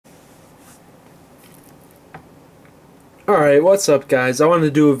Alright, what's up guys? I wanted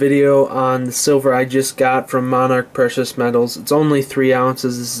to do a video on the silver I just got from Monarch Precious Metals. It's only 3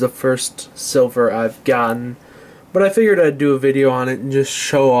 ounces. This is the first silver I've gotten. But I figured I'd do a video on it and just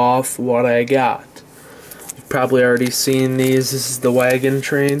show off what I got. You've probably already seen these. This is the Wagon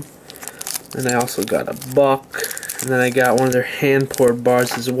train. And I also got a buck. And then I got one of their hand-poured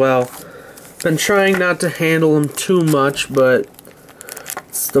bars as well. Been trying not to handle them too much, but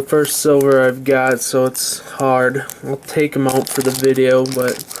it's the first silver I've got, so it's hard. I'll take them out for the video,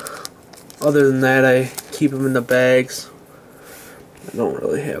 but other than that, I keep them in the bags. I don't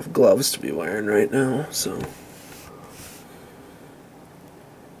really have gloves to be wearing right now, so.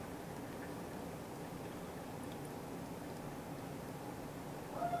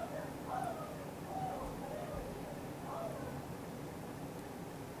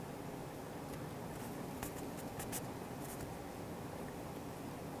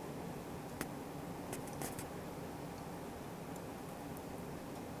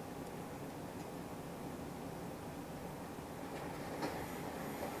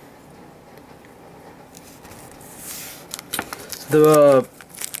 The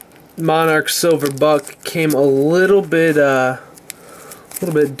Monarch Silver Buck came a little bit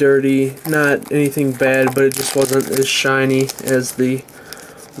dirty. Not anything bad, but it just wasn't as shiny as the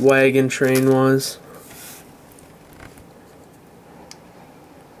Wagon train was.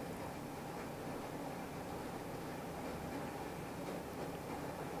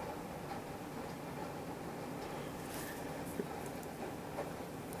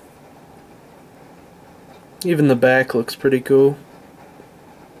 Even the back looks pretty cool.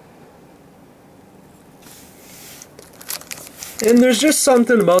 And there's just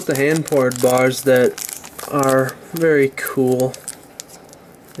something about the hand-poured bars that are very cool.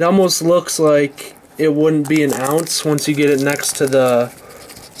 It almost looks like it wouldn't be an ounce once you get it next to the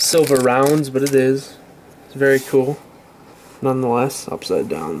silver rounds, but it is. It's very cool. Nonetheless, upside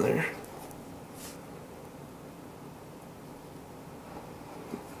down there.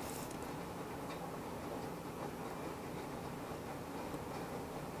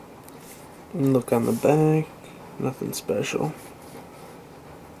 And look on the back, nothing special.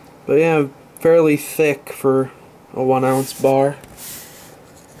 But yeah, fairly thick for a 1 ounce bar.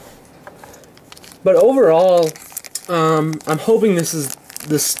 But overall, I'm hoping this is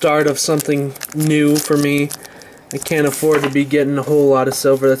the start of something new for me. I can't afford to be getting a whole lot of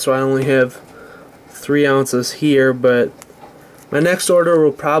silver, that's why I only have 3 ounces here, but my next order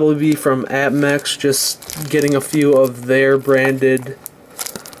will probably be from APMEX, just getting a few of their branded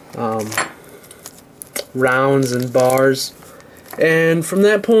rounds and bars. And from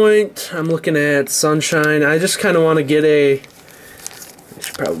that point, I'm looking at Sunshine. I just kind of want to get I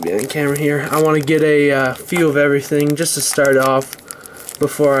should probably be on camera here. I want to get a few of everything just to start off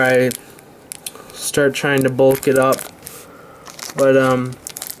before I start trying to bulk it up. But I'm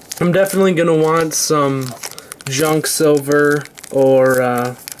definitely going to want some junk silver or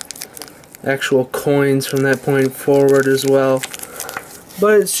actual coins from that point forward as well.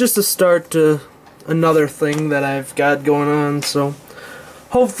 But it's just a start to another thing that I've got going on, so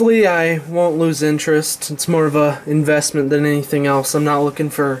hopefully I won't lose interest. It's more of a investment than anything else. I'm not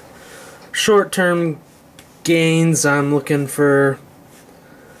looking for short-term gains. I'm looking for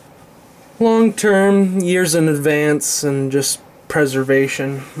long-term, years in advance, and just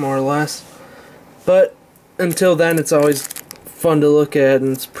preservation, more or less. But until then, it's always fun to look at,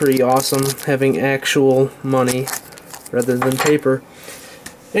 and it's pretty awesome having actual money rather than paper.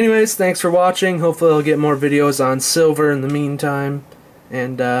 Anyways, thanks for watching. Hopefully I'll get more videos on silver in the meantime.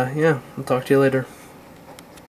 And yeah, I'll talk to you later.